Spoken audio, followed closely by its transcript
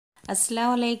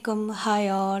അസ്സലാമലൈക്കും hi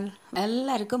all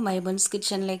എല്ലാവർക്കും മൈബൺസ്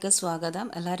കിച്ചണിലേക്ക് സ്വാഗതം.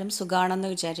 എല്ലാവരും സുഖാണെന്ന്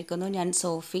വിചാരിക്കുന്നു. ഞാൻ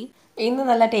സോഫി. ഇന്ന്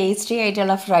നല്ല ടേസ്റ്റി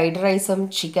ആയിട്ടുള്ള ഫ്രൈഡ് റൈസും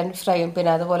ചിക്കൻ ഫ്രൈയും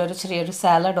പിന്നെ അതുപോലെ ഒരു ചെറിയൊരു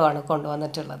സാലഡുമാണ്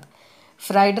കൊണ്ടുവന്നിട്ടുള്ളത്.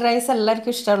 ഫ്രൈഡ് റൈസ്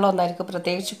എല്ലാവർക്കും ഇഷ്ടമുള്ള ഒന്നായിരിക്കും,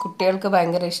 പ്രത്യേകിച്ച് കുട്ടികൾക്ക്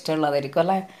ഭയങ്കര ഇഷ്ടമുള്ളതായിരിക്കും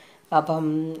അല്ലേ. അപ്പം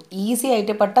ഈസി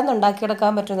ആയിട്ട് പെട്ടെന്ന്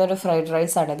ഉണ്ടാക്കിയെടുക്കാൻ പറ്റുന്ന ഒരു ഫ്രൈഡ്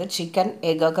റൈസാണിത്. ചിക്കൻ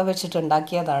എഗ്ഗൊക്കെ വെച്ചിട്ട്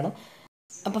ഉണ്ടാക്കിയതാണ്.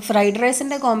 അപ്പോൾ ഫ്രൈഡ്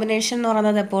റൈസിൻ്റെ കോമ്പിനേഷൻ എന്ന്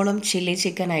പറയുന്നത് എപ്പോഴും ചില്ലി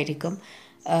ചിക്കൻ ആയിരിക്കും.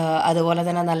 അതുപോലെ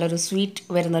തന്നെ നല്ലൊരു സ്വീറ്റ്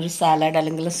വരുന്നൊരു സാലഡ്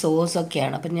അല്ലെങ്കിൽ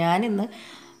സോസൊക്കെയാണ്. അപ്പം ഞാനിന്ന്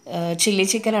ചില്ലി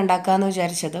ചിക്കൻ ഉണ്ടാക്കാമെന്ന്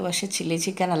വിചാരിച്ചത്, പക്ഷേ ചില്ലി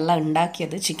ചിക്കൻ അല്ല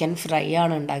ഉണ്ടാക്കിയത്, ചിക്കൻ ഫ്രൈ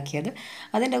ആണ് ഉണ്ടാക്കിയത്.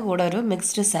 അതിൻ്റെ കൂടെ ഒരു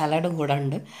മിക്സ്ഡ് സാലഡും കൂടെ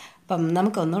ഉണ്ട്. അപ്പം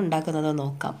നമുക്കൊന്ന് ഉണ്ടാക്കുന്നത്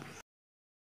നോക്കാം.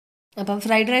 അപ്പം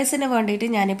ഫ്രൈഡ് റൈസിന്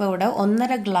വേണ്ടിയിട്ട് ഞാനിപ്പോൾ ഇവിടെ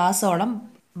 1.5 ഗ്ലാസോളം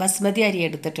ബസ്മതി അരി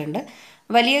എടുത്തിട്ടുണ്ട്.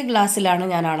 വലിയ ഗ്ലാസ്സിലാണ്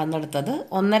ഞാൻ അളന്നെടുത്തത്.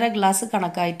 1.5 ഗ്ലാസ്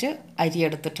കണക്കായിട്ട് അരി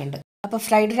എടുത്തിട്ടുണ്ട്. അപ്പോൾ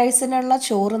ഫ്രൈഡ് റൈസിനുള്ള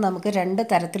ചോറ് നമുക്ക് 2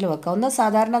 തരത്തിൽ വെക്കാം. ഒന്ന്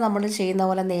സാധാരണ നമ്മൾ ചെയ്യുന്ന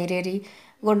പോലെ നേരിയരി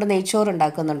കൊണ്ട് നെയ്ച്ചോറ്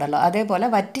ഉണ്ടാക്കുന്നുണ്ടല്ലോ, അതേപോലെ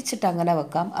വറ്റിച്ചിട്ട് അങ്ങനെ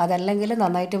വെക്കാം. അതല്ലെങ്കിൽ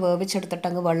നന്നായിട്ട് വേവിച്ചെടുത്തിട്ട്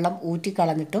അങ്ങ് വെള്ളം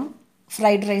ഊറ്റിക്കളഞ്ഞിട്ടും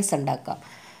ഫ്രൈഡ് റൈസ് ഉണ്ടാക്കാം.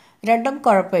 രണ്ടും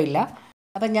കുഴപ്പമില്ല.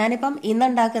 അപ്പം ഞാനിപ്പം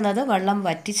ഇന്നുണ്ടാക്കുന്നത് വെള്ളം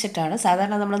വറ്റിച്ചിട്ടാണ്.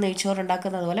 സാധാരണ നമ്മൾ നെയ്ച്ചോറ്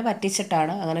ഉണ്ടാക്കുന്നത് പോലെ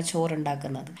വറ്റിച്ചിട്ടാണ് അങ്ങനെ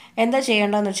ചോറുണ്ടാക്കുന്നത്. എന്താ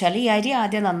ചെയ്യേണ്ടതെന്ന് വെച്ചാൽ ഈ അരി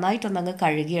ആദ്യം നന്നായിട്ടൊന്നങ്ങ്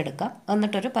കഴുകിയെടുക്കാം.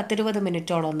 എന്നിട്ടൊരു 10-20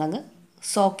 മിനിറ്റോളം ഒന്നങ്ങ്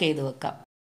സോക്ക് ചെയ്ത് വെക്കാം.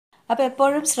 അപ്പോൾ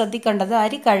എപ്പോഴും ശ്രദ്ധിക്കേണ്ടത്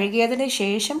അരി കഴുകിയതിന്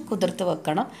ശേഷം കുതിർത്ത്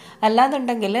വെക്കണം.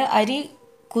 അല്ലാന്നുണ്ടെങ്കിൽ അരി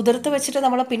കുതിർത്ത് വെച്ചിട്ട്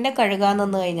നമ്മൾ പിന്നെ കഴുകാൻ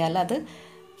നിന്ന് കഴിഞ്ഞാൽ അത്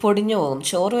പൊടിഞ്ഞു പോകും.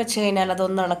 ചോറ് വെച്ച് കഴിഞ്ഞാൽ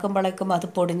അതൊന്ന് ഇളക്കുമ്പോഴേക്കും അത്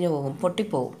പൊടിഞ്ഞു പോകും,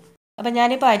 പൊട്ടിപ്പോകും. അപ്പം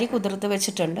ഞാനിപ്പോൾ അരി കുതിർത്ത്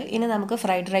വെച്ചിട്ടുണ്ട്. ഇനി നമുക്ക്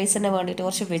ഫ്രൈഡ് റൈസിന് വേണ്ടിയിട്ട്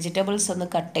കുറച്ച് വെജിറ്റബിൾസ് ഒന്ന്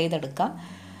കട്ട് ചെയ്തെടുക്കാം.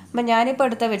 അപ്പം ഞാനിപ്പോൾ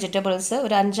എടുത്ത വെജിറ്റബിൾസ്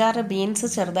ഒരു 5-6 ബീൻസ്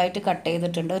ചെറുതായിട്ട് കട്ട്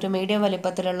ചെയ്തിട്ടുണ്ട്. ഒരു മീഡിയം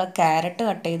വലിപ്പത്തിലുള്ള ക്യാരറ്റ്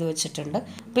കട്ട് ചെയ്ത് വെച്ചിട്ടുണ്ട്.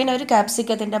 പിന്നെ ഒരു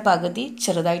ക്യാപ്സിക്കത്തിൻ്റെ പകുതി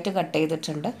ചെറുതായിട്ട് കട്ട്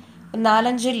ചെയ്തിട്ടുണ്ട്.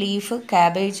 4-5 ലീഫ്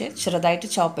ക്യാബേജ് ചെറുതായിട്ട്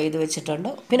ചോപ്പ് ചെയ്ത് വെച്ചിട്ടുണ്ട്.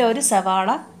 പിന്നെ ഒരു സവാള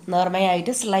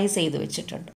നേർമയായിട്ട് സ്ലൈസ് ചെയ്ത്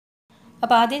വെച്ചിട്ടുണ്ട്.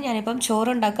 അപ്പോൾ ആദ്യം ഞാനിപ്പം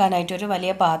ചോറുണ്ടാക്കാനായിട്ട് ഒരു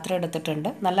വലിയ പാത്രം എടുത്തിട്ടുണ്ട്.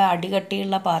 നല്ല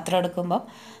അടികട്ടിയുള്ള പാത്രം എടുക്കുമ്പം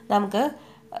നമുക്ക്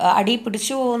അടി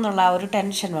പിടിച്ചു പോകുന്നുള്ള ആ ഒരു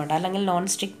ടെൻഷൻ വേണ്ട. അല്ലെങ്കിൽ നോൺ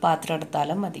സ്റ്റിക്ക് പാത്രം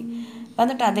എടുത്താലും മതി.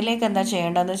 എന്നിട്ട് അതിലേക്ക് എന്താ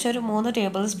ചെയ്യേണ്ടതെന്ന് വെച്ചാൽ ഒരു 3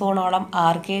 ടേബിൾ സ്പൂണോളം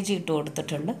RKG ഇട്ട്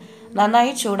കൊടുത്തിട്ടുണ്ട്.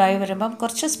 നന്നായി ചൂടായി വരുമ്പം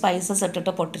കുറച്ച് സ്പൈസസ്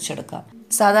ഇട്ടിട്ട് പൊട്ടിച്ചെടുക്കാം.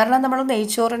 സാധാരണ നമ്മൾ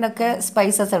നെയ്ച്ചോറിനൊക്കെ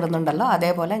സ്പൈസസ് ഇടുന്നുണ്ടല്ലോ,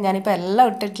 അതേപോലെ ഞാനിപ്പോൾ എല്ലാം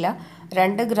ഇട്ടിട്ടില്ല.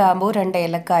 2 ഗ്രാമ്പൂ, 2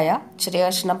 ഏലക്കായ, ചെറിയ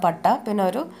കഷ്ണം പട്ട, പിന്നെ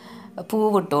ഒരു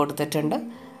പൂവ് ഇട്ട് കൊടുത്തിട്ടുണ്ട്.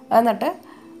 എന്നിട്ട്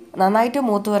നന്നായിട്ട്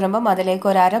മൂത്ത് വരുമ്പം അതിലേക്ക്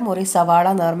ഒരു അരമുറി സവാള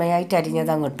നേർമയായിട്ട്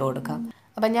അരിഞ്ഞത് അങ്ങ് ഇട്ട് കൊടുക്കാം.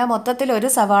 അപ്പം ഞാൻ മൊത്തത്തിൽ ഒരു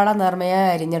സവാള നേർമയായി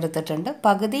അരിഞ്ഞെടുത്തിട്ടുണ്ട്.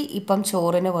 പകുതി ഇപ്പം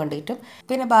ചോറിന് വേണ്ടിയിട്ടും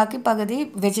പിന്നെ ബാക്കി പകുതി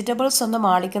വെജിറ്റബിൾസ് ഒന്ന്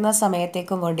മാളിക്കുന്ന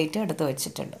സമയത്തേക്കും വേണ്ടിയിട്ട് എടുത്ത്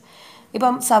വെച്ചിട്ടുണ്ട്.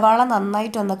 ഇപ്പം സവാള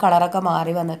നന്നായിട്ടൊന്ന് കളറൊക്കെ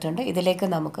മാറി വന്നിട്ടുണ്ട്. ഇതിലേക്ക്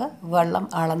നമുക്ക് വെള്ളം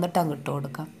അളന്നിട്ട് അങ്ങ് ഇട്ട്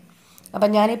കൊടുക്കാം.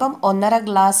 അപ്പം ഞാനിപ്പം 1.5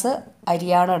 ഗ്ലാസ്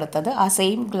അരിയാണ് എടുത്തത്. ആ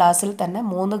സെയിം ഗ്ലാസ്സിൽ തന്നെ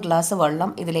 3 ഗ്ലാസ്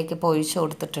വെള്ളം ഇതിലേക്ക് ഒഴിച്ച്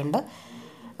കൊടുത്തിട്ടുണ്ട്.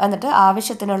 എന്നിട്ട്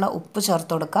ആവശ്യത്തിനുള്ള ഉപ്പ്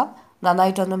ചേർത്ത് കൊടുക്കാം.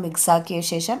 നന്നായിട്ടൊന്ന് മിക്സാക്കിയ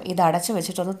ശേഷം ഇത് അടച്ച്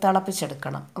വെച്ചിട്ടൊന്ന്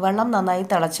തിളപ്പിച്ചെടുക്കണം. വെള്ളം നന്നായി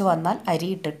തിളച്ച് വന്നാൽ അരി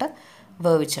ഇട്ടിട്ട്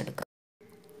വേവിച്ചെടുക്കാം.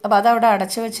 അപ്പോൾ അതവിടെ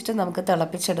അടച്ച് വെച്ചിട്ട് നമുക്ക്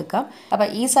തിളപ്പിച്ചെടുക്കാം. അപ്പോൾ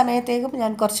ഈ സമയത്തേക്കും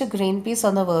ഞാൻ കുറച്ച് ഗ്രീൻ പീസ്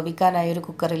ഒന്ന് വേവിക്കാനായി ഒരു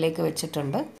കുക്കറിലേക്ക്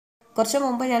വെച്ചിട്ടുണ്ട്. കുറച്ച്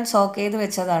മുമ്പ് ഞാൻ സോക്ക് ചെയ്ത്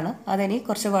വെച്ചതാണ്. അതിനി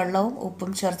കുറച്ച് വെള്ളവും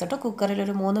ഉപ്പും ചേർത്തിട്ട് കുക്കറിൽ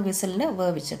ഒരു 3 വിസിലിന്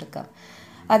വേവിച്ചെടുക്കാം.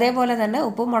 അതേപോലെ തന്നെ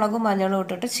ഉപ്പും മുളകും മഞ്ഞളും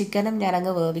ഇട്ടിട്ട് ചിക്കനും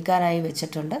ഞാനങ്ങ് വേവിക്കാനായി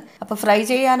വെച്ചിട്ടുണ്ട്. അപ്പോൾ ഫ്രൈ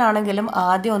ചെയ്യാനാണെങ്കിലും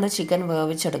ആദ്യം ഒന്ന് ചിക്കൻ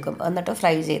വേവിച്ചെടുക്കും, എന്നിട്ട്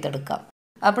ഫ്രൈ ചെയ്തെടുക്കാം.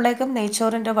 അപ്പോഴേക്കും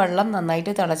നെയ്ച്ചോറിൻ്റെ വെള്ളം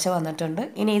നന്നായിട്ട് തിളച്ച് വന്നിട്ടുണ്ട്.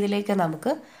 ഇനി ഇതിലേക്ക്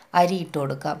നമുക്ക് അരി ഇട്ട്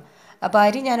കൊടുക്കാം. അപ്പോൾ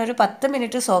അരി ഞാനൊരു 10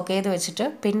 മിനിറ്റ് സോക്ക് ചെയ്ത് വെച്ചിട്ട്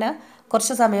പിന്നെ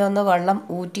കുറച്ച് സമയം ഒന്ന് വെള്ളം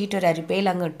ഊറ്റിയിട്ട് ഒരു അരിപ്പയിൽ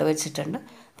അങ്ങ് ഇട്ട് വെച്ചിട്ടുണ്ട്.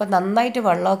 അപ്പോൾ നന്നായിട്ട്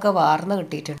വെള്ളമൊക്കെ വാർന്ന്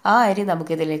കിട്ടിയിട്ടുണ്ട്. ആ അരി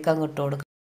നമുക്കിതിലേക്ക് അങ്ങ് ഇട്ട് കൊടുക്കാം.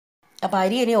 അപ്പോൾ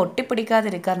അരി ഇനി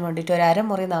ഒട്ടിപ്പിടിക്കാതിരിക്കാൻ വേണ്ടിയിട്ട് ഒരു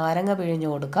അരമുറി നാരങ്ങ പിഴിഞ്ഞ്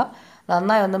കൊടുക്കാം.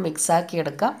 നന്നായി ഒന്ന് മിക്സാക്കി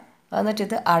എടുക്കാം. എന്നിട്ട്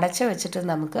ഇത് അടച്ച് വെച്ചിട്ട്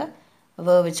നമുക്ക്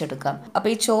വേവിച്ചെടുക്കാം. അപ്പോൾ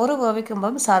ഈ ചോറ്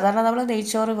വേവിക്കുമ്പം സാധാരണ നമ്മൾ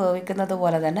നെയ്ച്ചോറ് വേവിക്കുന്നത്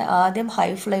പോലെ തന്നെ ആദ്യം ഹൈ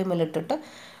ഫ്ലെയിമിലിട്ടിട്ട്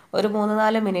ഒരു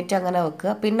 3-4 മിനിറ്റ് അങ്ങനെ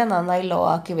വെക്കുക. പിന്നെ നന്നായി ലോ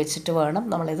ആക്കി വെച്ചിട്ട് വേണം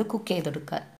നമ്മളിത് കുക്ക്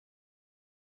ചെയ്തെടുക്കാൻ.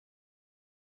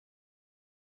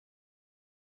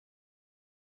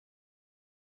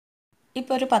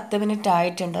 ഇപ്പോൾ ഒരു 10 മിനിറ്റ്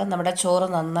ആയിട്ടുണ്ട്. നമ്മുടെ ചോറ്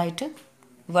നന്നായിട്ട്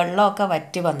വെള്ളമൊക്കെ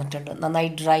വറ്റി വന്നിട്ടുണ്ട്, നന്നായി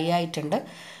ഡ്രൈ ആയിട്ടുണ്ട്,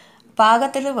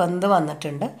 പാകത്തിൽ വെന്ത്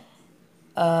വന്നിട്ടുണ്ട്.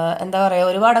 എന്താ പറയുക,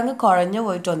 ഒരുപാടങ്ങ് കുഴഞ്ഞു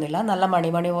പോയിട്ടൊന്നുമില്ല, നല്ല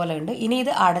മണിമണി പോലെ ഉണ്ട്. ഇനി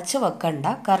ഇത് അടച്ച് വെക്കണ്ട,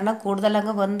 കാരണം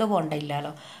കൂടുതലങ്ങ് വെന്ത്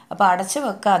പോകണ്ടില്ലല്ലോ. അപ്പോൾ അടച്ച്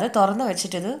വെക്കാതെ തുറന്ന്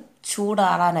വെച്ചിട്ട് ഇത്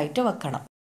ചൂടാറാനായിട്ട് വെക്കണം.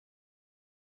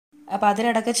 അപ്പോൾ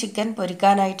അതിനിടയ്ക്ക് ചിക്കൻ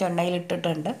പൊരിക്കാനായിട്ട്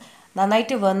എണ്ണയിലിട്ടിട്ടുണ്ട്.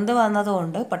 നന്നായിട്ട് വെന്ത്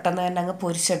വന്നതുകൊണ്ട് പെട്ടെന്ന് തന്നെ അങ്ങ്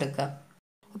പൊരിച്ചെടുക്കാം.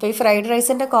 അപ്പോൾ ഈ ഫ്രൈഡ്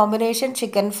റൈസിൻ്റെ കോമ്പിനേഷൻ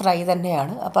ചിക്കൻ ഫ്രൈ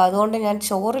തന്നെയാണ്. അപ്പോൾ അതുകൊണ്ട് ഞാൻ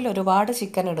ചോറിൽ ഒരുപാട്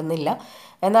ചിക്കൻ ഇടുന്നില്ല,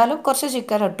 എന്നാലും കുറച്ച്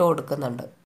ചിക്കൻ ഇട്ട് കൊടുക്കുന്നുണ്ട്.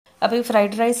 അപ്പോൾ ഈ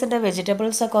ഫ്രൈഡ് റൈസിൻ്റെ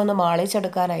വെജിറ്റബിൾസൊക്കെ ഒന്ന്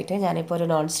മാളിച്ചെടുക്കാനായിട്ട് ഞാനിപ്പോൾ ഒരു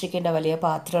നോൺ സ്റ്റിക്കിൻ്റെ വലിയ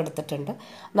പാത്രം എടുത്തിട്ടുണ്ട്.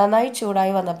 നന്നായി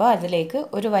ചൂടായി വന്നപ്പോൾ അതിലേക്ക്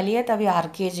ഒരു വലിയ തവി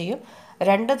RKGയും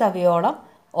 2 തവിയോളം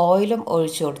ഓയിലും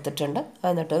ഒഴിച്ചു കൊടുത്തിട്ടുണ്ട്.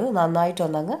 എന്നിട്ട്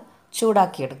നന്നായിട്ടൊന്നങ്ങ്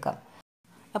ചൂടാക്കിയെടുക്കാം.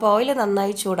 അപ്പോൾ ഓയിൽ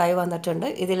നന്നായി ചൂടായി വന്നിട്ടുണ്ട്.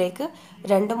 ഇതിലേക്ക്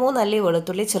 2-3 അല്ലി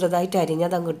വെളുത്തുള്ളി ചെറുതായിട്ട്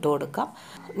അരിഞ്ഞതങ്ങ് ഇട്ട് കൊടുക്കാം.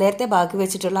 നേരത്തെ ബാക്കി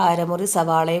വെച്ചിട്ടുള്ള അരമുറി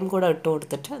സവാളയും കൂടെ ഇട്ട്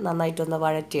കൊടുത്തിട്ട് നന്നായിട്ടൊന്ന്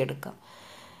വഴറ്റിയെടുക്കാം.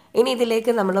 ഇനി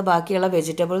ഇതിലേക്ക് നമ്മൾ ബാക്കിയുള്ള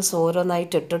വെജിറ്റബിൾസ്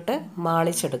ഓരോന്നായിട്ട് ഇട്ടിട്ട്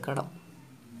മാളിച്ചെടുക്കണം.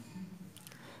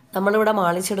 നമ്മളിവിടെ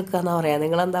മാളിച്ചെടുക്കുക എന്ന് പറയാം.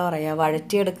 നിങ്ങളെന്താ പറയുക?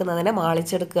 വഴറ്റിയെടുക്കുന്നതിനെ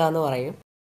മാളിച്ചെടുക്കുക എന്ന് പറയും.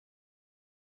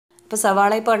 അപ്പോൾ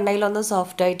സവാള ഇപ്പോൾ എണ്ണയിലൊന്ന്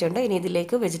സോഫ്റ്റ് ആയിട്ടുണ്ട്. ഇനി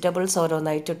ഇതിലേക്ക് വെജിറ്റബിൾസ്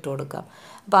ഓരോന്നായിട്ട് ഇട്ട് കൊടുക്കാം.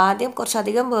 അപ്പോൾ ആദ്യം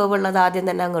കുറച്ചധികം വേവുള്ളത് ആദ്യം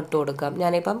തന്നെ അങ്ങ് ഇട്ട് കൊടുക്കാം.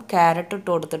 ഞാനിപ്പം ക്യാരറ്റ് ഇട്ട്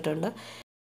കൊടുത്തിട്ടുണ്ട്.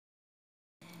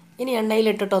 ഇനി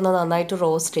എണ്ണയിലിട്ടിട്ടൊന്ന് നന്നായിട്ട്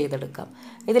റോസ്റ്റ് ചെയ്തെടുക്കാം.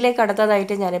 ഇതിലേക്ക്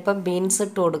അടുത്തതായിട്ട് ഞാനിപ്പം ബീൻസ്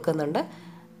ഇട്ട് കൊടുക്കുന്നുണ്ട്.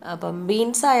 അപ്പം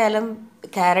ബീൻസ് ആയാലും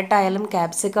ക്യാരറ്റ് ആയാലും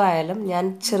ക്യാപ്സിക്കം ആയാലും ഞാൻ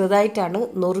ചെറുതായിട്ടാണ്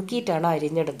നുറുക്കിയിട്ടാണ്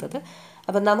അരിഞ്ഞെടുത്തത്.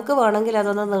 അപ്പം നമുക്ക് വേണമെങ്കിൽ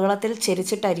അതൊന്ന് നീളത്തിൽ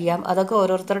ചെരിച്ചിട്ട് അരിയാം. അതൊക്കെ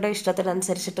ഓരോരുത്തരുടെ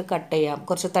ഇഷ്ടത്തിനനുസരിച്ചിട്ട് കട്ട് ചെയ്യാം.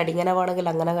 കുറച്ച് തടിങ്ങനെ വേണമെങ്കിൽ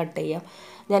അങ്ങനെ കട്ട് ചെയ്യാം.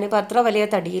 ഞാനിപ്പോൾ അത്ര വലിയ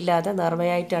തടിയില്ലാതെ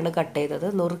നേർമയായിട്ടാണ് കട്ട് ചെയ്തത്,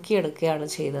 നുറുക്കിയെടുക്കുകയാണ്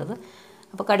ചെയ്തത്.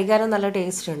 അപ്പോൾ കടിക്കാനും നല്ല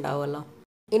ടേസ്റ്റ് ഉണ്ടാവുമല്ലോ.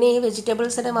 ഇനി ഈ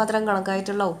വെജിറ്റബിൾസിന് മാത്രം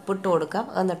കണക്കായിട്ടുള്ള ഉപ്പിട്ട് കൊടുക്കാം.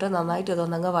 എന്നിട്ട് നന്നായിട്ട്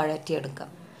ഇതൊന്നങ്ങ് വഴറ്റിയെടുക്കാം.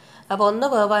 അപ്പോൾ ഒന്ന്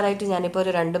വേവാനായിട്ട് ഞാനിപ്പോൾ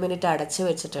ഒരു 2 മിനിറ്റ് അടച്ച്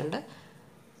വെച്ചിട്ടുണ്ട്.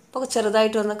 അപ്പോൾ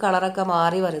ചെറുതായിട്ടൊന്ന് കളറൊക്കെ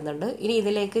മാറി വരുന്നുണ്ട്. ഇനി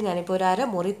ഇതിലേക്ക് ഞാനിപ്പോൾ ഒരു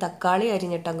അരമുറി തക്കാളി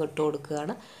അരിഞ്ഞിട്ടങ്ങ് ഇട്ട്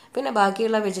കൊടുക്കുകയാണ്. പിന്നെ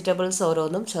ബാക്കിയുള്ള വെജിറ്റബിൾസ്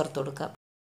ഓരോന്നും ചേർത്ത് കൊടുക്കാം.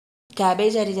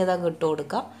 ക്യാബേജ് അരിഞ്ഞതങ്ങ് ഇട്ട്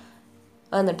കൊടുക്കാം.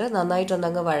 എന്നിട്ട്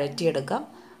നന്നായിട്ടൊന്നങ്ങ് വഴറ്റിയെടുക്കാം.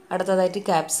 അടുത്തതായിട്ട്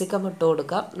ക്യാപ്സിക്കം ഇട്ട്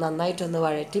കൊടുക്കാം. നന്നായിട്ടൊന്ന്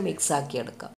വഴറ്റി മിക്സ്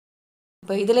ആക്കിയെടുക്കാം.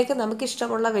 അപ്പോൾ ഇതിലേക്ക്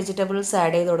നമുക്കിഷ്ടമുള്ള വെജിറ്റബിൾസ്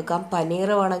ആഡ് ചെയ്ത് കൊടുക്കാം.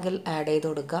 പനീർ വേണമെങ്കിൽ ആഡ് ചെയ്ത്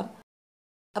കൊടുക്കാം.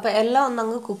 അപ്പോൾ എല്ലാം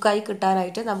ഒന്നങ്ങ് കുക്കായി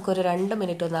കിട്ടാനായിട്ട് നമുക്കൊരു 2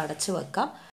 മിനിറ്റ് ഒന്ന് അടച്ച് വെക്കാം.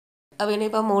 അപ്പോൾ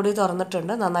ഇനിയിപ്പോൾ മൂടി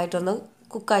തുറന്നിട്ടുണ്ട്. നന്നായിട്ടൊന്ന്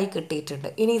കുക്കായി കിട്ടിയിട്ടുണ്ട്.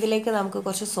 ഇനി ഇതിലേക്ക് നമുക്ക്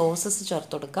കുറച്ച് സോസസ്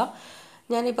ചേർത്ത് കൊടുക്കാം.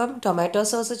 ഞാനിപ്പം ടൊമാറ്റോ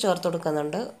സോസ് ചേർത്ത്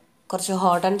കൊടുക്കുന്നുണ്ട്, കുറച്ച്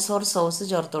ഹോട്ട് ആൻഡ് സോർ സോസ്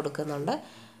ചേർത്ത് കൊടുക്കുന്നുണ്ട്,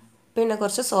 പിന്നെ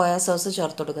കുറച്ച് സോയാ സോസ്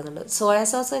ചേർത്ത് കൊടുക്കുന്നുണ്ട്. സോയാ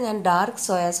സോസ് ഞാൻ ഡാർക്ക്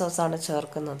സോയാ സോസാണ്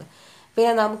ചേർക്കുന്നത്.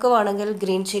 പിന്നെ നമുക്ക് വേണമെങ്കിൽ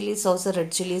green chilli sauce,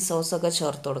 red chilli സോസൊക്കെ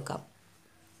ചേർത്ത് കൊടുക്കാം.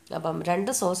 അപ്പം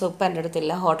 2 സോസ് ഇപ്പം എൻ്റെ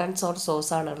അടുത്തില്ല, ഹോട്ട് ആൻഡ് സോർ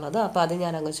സോസാണുള്ളത്. അപ്പോൾ അത്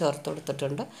ഞാനങ്ങ് ചേർത്ത്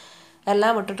കൊടുത്തിട്ടുണ്ട്.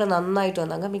 എല്ലാം ഇട്ടിട്ട് നന്നായിട്ട്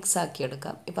ഒന്നങ്ങ് മിക്സ്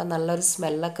ആക്കിയെടുക്കാം. ഇപ്പം നല്ലൊരു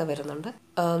സ്മെല്ലൊക്കെ വരുന്നുണ്ട്.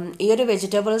 ഈ ഒരു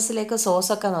വെജിറ്റബിൾസിലേക്ക്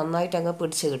സോസൊക്കെ നന്നായിട്ട് അങ്ങ്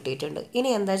പിടിച്ച് കിട്ടിയിട്ടുണ്ട്. ഇനി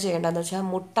എന്താ ചെയ്യേണ്ടതെന്ന് വെച്ചാൽ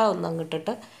മുട്ട ഒന്നങ്ങ്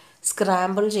ഇട്ടിട്ട്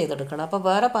സ്ക്രാമ്പിൾ ചെയ്തെടുക്കണം. അപ്പോൾ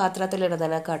വേറെ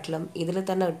പാത്രത്തിലിടുന്നതിനെക്കാട്ടിലും ഇതിൽ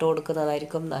തന്നെ ഇട്ട്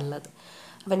കൊടുക്കുന്നതായിരിക്കും നല്ലത്.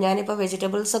 അപ്പം ഞാനിപ്പോൾ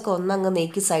വെജിറ്റബിൾസൊക്കെ ഒന്നങ്ങ്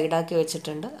നീക്കി സൈഡാക്കി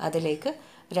വെച്ചിട്ടുണ്ട്. അതിലേക്ക്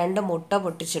 2 മുട്ട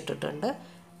പൊട്ടിച്ചിട്ടിട്ടുണ്ട്.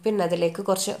 പിന്നെ അതിലേക്ക്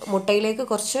മുട്ടയിലേക്ക്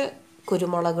കുറച്ച്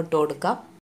കുരുമുളക് ഇട്ട് കൊടുക്കാം.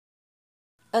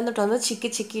 എന്നിട്ടൊന്ന്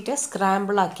ചിക്കിയിട്ട്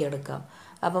സ്ക്രാമ്പിളാക്കി എടുക്കാം.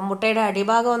 അപ്പം മുട്ടയുടെ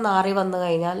അടിഭാഗം ഒന്ന് ആറി വന്നു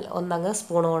കഴിഞ്ഞാൽ ഒന്നങ്ങ്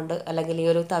സ്പൂൺ കൊണ്ട് അല്ലെങ്കിൽ ഈ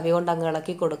ഒരു തവി കൊണ്ട് അങ്ങ്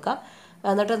ഇളക്കി കൊടുക്കാം.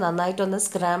 എന്നിട്ട് നന്നായിട്ടൊന്ന്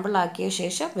സ്ക്രാമ്പിളാക്കിയ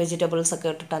ശേഷം വെജിറ്റബിൾസൊക്കെ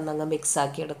ഇട്ടിട്ട് അന്നങ്ങ് മിക്സ്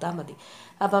ആക്കി എടുത്താൽ മതി.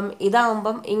 അപ്പം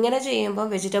ഇതാവുമ്പം ഇങ്ങനെ ചെയ്യുമ്പം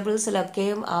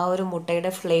വെജിറ്റബിൾസിലൊക്കെയും ആ ഒരു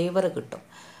മുട്ടയുടെ ഫ്ലേവർ കിട്ടും.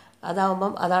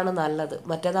 അതാണ് നല്ലത്.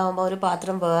 മറ്റേതാവുമ്പോൾ ഒരു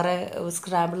പാത്രം വേറെ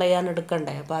സ്ക്രാമ്പിൾ ചെയ്യാൻ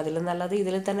എടുക്കണ്ടേ. അപ്പോൾ അതിൽ നല്ലത്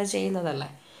ഇതിൽ തന്നെ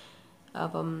ചെയ്യുന്നതല്ലേ.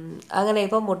 അപ്പം അങ്ങനെ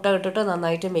ഇപ്പോൾ മുട്ട ഇട്ടിട്ട്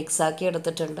നന്നായിട്ട് മിക്സാക്കി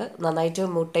എടുത്തിട്ടുണ്ട്. നന്നായിട്ട്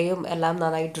മുട്ടയും എല്ലാം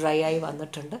നന്നായി ഡ്രൈ ആയി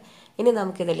വന്നിട്ടുണ്ട്. ഇനി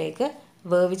നമുക്കിതിലേക്ക്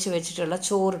വേവിച്ച് വെച്ചിട്ടുള്ള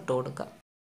ചോറിട്ട് കൊടുക്കാം.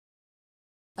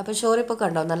 അപ്പോൾ ചോറിപ്പോൾ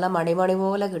കണ്ടോ, നല്ല മണിമണി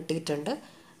പോലെ കിട്ടിയിട്ടുണ്ട്.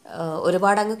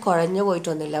 ഒരുപാട് അങ്ങ് കുഴഞ്ഞു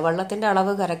പോയിട്ടൊന്നുമില്ല. വെള്ളത്തിൻ്റെ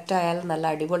അളവ് കറക്റ്റ് ആയാൽ നല്ല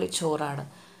അടിപൊളി ചോറാണ്.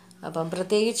 അപ്പം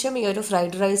പ്രത്യേകിച്ചും ഈ ഒരു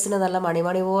ഫ്രൈഡ് റൈസിന് നല്ല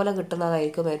മണിമണി പോലെ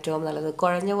കിട്ടുന്നതായിരിക്കും ഏറ്റവും നല്ലത്.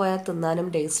 കുഴഞ്ഞു പോയാൽ തിന്നാനും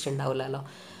ടേസ്റ്റ് ഉണ്ടാവില്ലല്ലോ.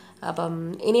 അപ്പം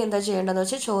ഇനി എന്താ ചെയ്യേണ്ടതെന്ന്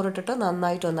വെച്ചാൽ ചോറിട്ടിട്ട്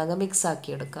നന്നായിട്ട് ഒന്നങ്ങ് മിക്സ്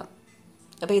ആക്കിയെടുക്കാം.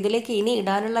 അപ്പോൾ ഇതിലേക്ക് ഇനി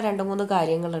ഇടാനുള്ള 2-3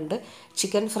 കാര്യങ്ങളുണ്ട്.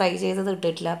 ചിക്കൻ ഫ്രൈ ചെയ്തത്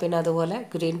ഇട്ടിട്ടില്ല, പിന്നെ അതുപോലെ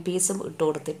ഗ്രീൻ പീസും ഇട്ട്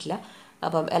കൊടുത്തിട്ടില്ല.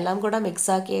 അപ്പം എല്ലാം കൂടെ മിക്സ്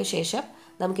ആക്കിയ ശേഷം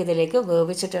നമുക്കിതിലേക്ക്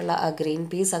വേവിച്ചിട്ടുള്ള ആ ഗ്രീൻ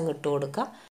പീസ് അങ്ങ് ഇട്ട് കൊടുക്കാം.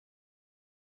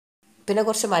 പിന്നെ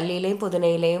കുറച്ച് മല്ലിയിലയും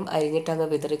പുതിനയിലയും അരിഞ്ഞിട്ടങ്ങ്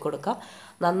വിതറി കൊടുക്കാം.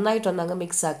 നന്നായിട്ടൊന്നങ്ങ്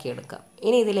മിക്സ് ആക്കിയെടുക്കാം.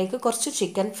 ഇനി ഇതിലേക്ക് കുറച്ച്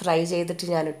ചിക്കൻ ഫ്രൈ ചെയ്തിട്ട്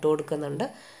ഞാൻ ഇട്ട് കൊടുക്കുന്നുണ്ട്.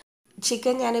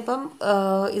 ചിക്കൻ ഞാനിപ്പം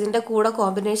ഇതിൻ്റെ കൂടെ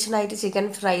കോമ്പിനേഷനായിട്ട് ചിക്കൻ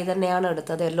ഫ്രൈ തന്നെയാണ്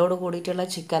എടുത്തത്. എല്ലോട് കൂടിയിട്ടുള്ള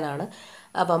ചിക്കനാണ്.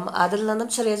 അപ്പം അതിൽ നിന്നും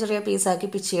ചെറിയ ചെറിയ പീസാക്കി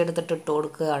പിച്ചിയെടുത്തിട്ട് ഇട്ട്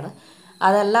കൊടുക്കുകയാണ്.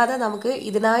 അതല്ലാതെ നമുക്ക്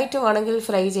ഇതിനായിട്ട് വേണമെങ്കിൽ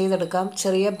ഫ്രൈ ചെയ്തെടുക്കാം.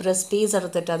 ചെറിയ ബ്രസ്റ്റ് പീസ്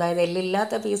എടുത്തിട്ട്, അതായത്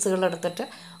എല്ലില്ലാത്ത പീസുകൾ എടുത്തിട്ട്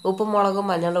ഉപ്പും മുളകും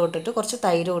മഞ്ഞളും ഇട്ടിട്ട് കുറച്ച്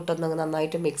തൈര് ഇട്ടൊന്ന്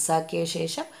നന്നായിട്ട് മിക്സ് ആക്കിയ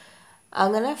ശേഷം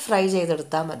അങ്ങനെ ഫ്രൈ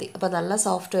ചെയ്തെടുത്താൽ മതി. അപ്പോൾ നല്ല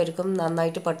സോഫ്റ്റ് ആയിരിക്കും,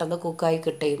 നന്നായിട്ട് പെട്ടെന്ന് കുക്കായി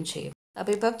കിട്ടുകയും ചെയ്യും.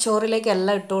 അപ്പോൾ ഇപ്പം ചോറിലേക്ക്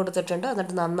എല്ലാം ഇട്ട് കൊടുത്തിട്ടുണ്ട്.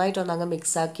 എന്നിട്ട് നന്നായിട്ടൊന്നങ്ങ്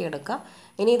മിക്സ് ആക്കി എടുക്കാം.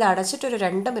 ഇനി ഇത് അടച്ചിട്ടൊരു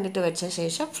 2 മിനിറ്റ് വെച്ച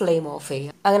ശേഷം ഫ്ലെയിം ഓഫ്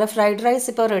ചെയ്യാം. അങ്ങനെ ഫ്രൈഡ് റൈസ്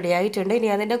ഇപ്പോൾ റെഡി ആയിട്ടുണ്ട്. ഇനി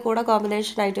അതിൻ്റെ കൂടെ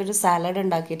കോമ്പിനേഷനായിട്ടൊരു സാലഡ്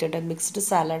ഉണ്ടാക്കിയിട്ടുണ്ട്. മിക്സ്ഡ്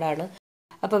സാലഡാണ്.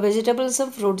 അപ്പോൾ വെജിറ്റബിൾസും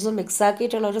ഫ്രൂട്ട്സും മിക്സ്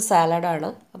ആക്കിയിട്ടുള്ള ഒരു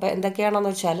സാലഡാണ്. അപ്പോൾ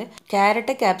എന്തൊക്കെയാണെന്ന് വെച്ചാൽ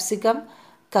ക്യാരറ്റ്, ക്യാപ്സിക്കം,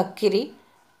 കക്കിരി,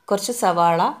 കുറച്ച്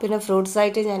സവാള, പിന്നെ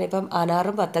ഫ്രൂട്ട്സായിട്ട് ഞാനിപ്പം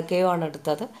അനാറും ബത്തക്കയും ആണ്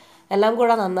എടുത്തത്. എല്ലാം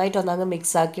കൂടെ നന്നായിട്ട് ഒന്നങ്ങ്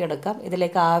മിക്സാക്കി എടുക്കാം.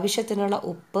 ഇതിലേക്ക് ആവശ്യത്തിനുള്ള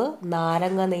ഉപ്പ്,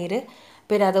 നാരങ്ങ നീര്,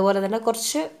 പിന്നെ അതുപോലെ തന്നെ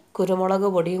കുറച്ച് കുരുമുളക്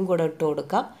പൊടിയും കൂടെ ഇട്ട്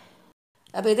കൊടുക്കാം.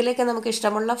 അപ്പോൾ ഇതിലേക്ക് നമുക്ക്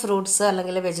ഇഷ്ടമുള്ള ഫ്രൂട്ട്സ്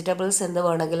അല്ലെങ്കിൽ വെജിറ്റബിൾസ് എന്ത്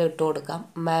വേണമെങ്കിലും ഇട്ട് കൊടുക്കാം.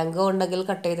 മാംഗോ ഉണ്ടെങ്കിൽ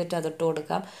കട്ട് ചെയ്തിട്ട് അതിട്ട്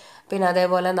കൊടുക്കാം. പിന്നെ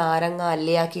അതേപോലെ നാരങ്ങ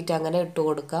അല്ലിയാക്കിയിട്ട് അങ്ങനെ ഇട്ട്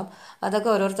കൊടുക്കാം. അതൊക്കെ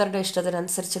ഓരോരുത്തരുടെ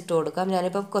ഇഷ്ടത്തിനനുസരിച്ച് ഇട്ട് കൊടുക്കാം.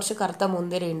 ഞാനിപ്പം കുറച്ച് കറുത്ത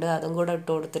മുന്തിരി ഉണ്ട്, അതും കൂടെ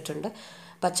ഇട്ട് കൊടുത്തിട്ടുണ്ട്.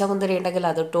 പച്ചമുന്തിരി ഉണ്ടെങ്കിൽ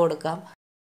അതിട്ട് കൊടുക്കാം.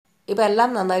 ഇപ്പോൾ എല്ലാം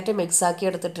നന്നായിട്ട് മിക്സാക്കി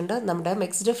എടുത്തിട്ടുണ്ട്. നമ്മുടെ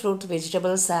മിക്സ്ഡ് ഫ്രൂട്ട്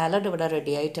വെജിറ്റബിൾ സാലഡ് ഇവിടെ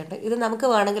റെഡി ആയിട്ടുണ്ട്. ഇത് നമുക്ക്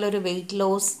വേണമെങ്കിൽ ഒരു വെയിറ്റ്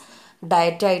ലോസ്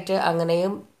ഡയറ്റായിട്ട്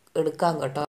അങ്ങനെയും എടുക്കാം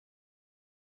കേട്ടോ.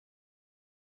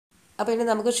 അപ്പോൾ ഇനി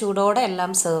നമുക്ക് ചൂടോടെ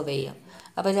എല്ലാം സെർവ് ചെയ്യാം.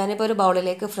 അപ്പോൾ ഞാനിപ്പോൾ ഒരു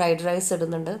ബൗളിലേക്ക് ഫ്രൈഡ് റൈസ്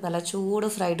ഇടുന്നുണ്ട്. നല്ല ചൂട്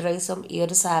ഫ്രൈഡ് റൈസും ഈ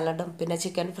ഒരു സാലഡും പിന്നെ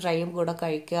ചിക്കൻ ഫ്രൈയും കൂടെ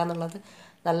കഴിക്കുക എന്നുള്ളത്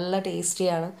നല്ല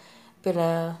ടേസ്റ്റിയാണ്. പിന്നെ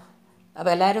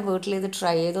അപ്പോൾ എല്ലാവരും വീട്ടിൽ ഇത്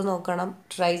ട്രൈ ചെയ്ത് നോക്കണം.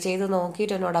 ട്രൈ ചെയ്ത്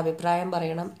നോക്കിയിട്ട് എന്നോട് അഭിപ്രായം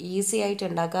പറയണം. ഈസി ആയിട്ട്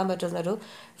ഉണ്ടാക്കാൻ പറ്റുന്നൊരു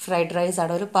ഫ്രൈഡ്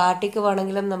റൈസാണ്. ഒരു പാർട്ടിക്ക്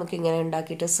വേണമെങ്കിലും നമുക്ക് ഇങ്ങനെ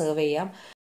ഉണ്ടാക്കിയിട്ട് സെർവ് ചെയ്യാം.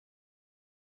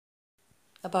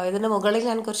 അപ്പോൾ ഇതിന് മുകളിൽ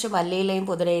ഞാൻ കുറച്ച് മല്ലിയിലയും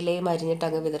പുതിനയിലയും അരിഞ്ഞിട്ട്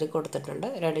അങ്ങ് വിതറി കൊടുത്തിട്ടുണ്ട്.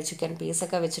 2 ചിക്കൻ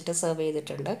പീസൊക്കെ വെച്ചിട്ട് സെർവ്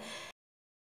ചെയ്തിട്ടുണ്ട്.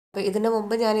 അപ്പോൾ ഇതിന്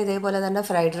മുമ്പ് ഞാൻ ഇതേപോലെ തന്നെ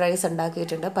ഫ്രൈഡ് റൈസ്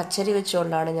ഉണ്ടാക്കിയിട്ടുണ്ട്. പച്ചരി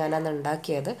വെച്ചുകൊണ്ടാണ് ഞാനന്ന്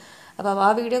ഉണ്ടാക്കിയത്. അപ്പോൾ ആ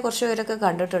വീഡിയോ കുറച്ച് പേരൊക്കെ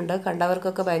കണ്ടിട്ടുണ്ട്.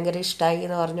 കണ്ടവർക്കൊക്കെ ഭയങ്കര ഇഷ്ടമായി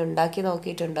എന്ന് പറഞ്ഞു. ഉണ്ടാക്കി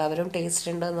നോക്കിയിട്ടുണ്ട്, അവരും ടേസ്റ്റ്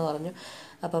ഉണ്ട് എന്ന് പറഞ്ഞു.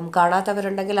 അപ്പം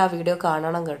കാണാത്തവരുണ്ടെങ്കിൽ ആ വീഡിയോ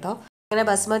കാണണം കേട്ടോ. അങ്ങനെ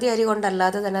ബസ്മതി അരി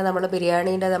കൊണ്ടല്ലാതെ തന്നെ നമ്മൾ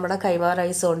ബിരിയാണീൻ്റെ നമ്മുടെ കൈമ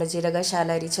റൈസ് കൊണ്ട്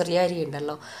ജീരകശാല അരി, ചെറിയ അരി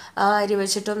ഉണ്ടല്ലോ, ആ അരി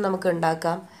വെച്ചിട്ടും നമുക്ക്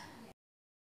ഉണ്ടാക്കാം.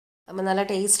 അപ്പം നല്ല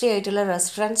ടേസ്റ്റി ആയിട്ടുള്ള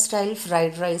റെസ്റ്റോറൻറ്റ് സ്റ്റൈൽ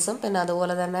ഫ്രൈഡ് റൈസും പിന്നെ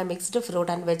അതുപോലെ തന്നെ mixed fruit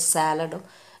and veg സാലഡും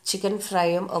chicken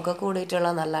ഫ്രൈയും ഒക്കെ കൂടിയിട്ടുള്ള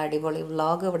നല്ല അടിപൊളി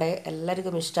വ്ളോഗ് ഇവിടെ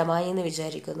എല്ലാവർക്കും ഇഷ്ടമായി എന്ന്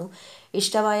വിചാരിക്കുന്നു.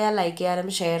 ഇഷ്ടമായാൽ ലൈക്ക് ചെയ്യാനും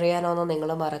ഷെയർ ചെയ്യാനോ ഒന്നും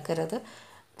നിങ്ങൾ മറക്കരുത്.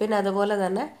 പിന്നെ അതുപോലെ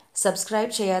തന്നെ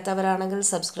സബ്സ്ക്രൈബ് ചെയ്യാത്തവരാണെങ്കിൽ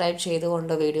സബ്സ്ക്രൈബ്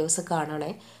ചെയ്തുകൊണ്ട് വീഡിയോസ്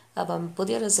കാണണേ. അപ്പം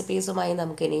പുതിയ റെസിപ്പീസുമായി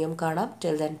നമുക്ക് ഇനിയും കാണാം.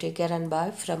 Till then take care and bye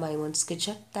from Maimoon's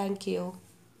kitchen. Thank you.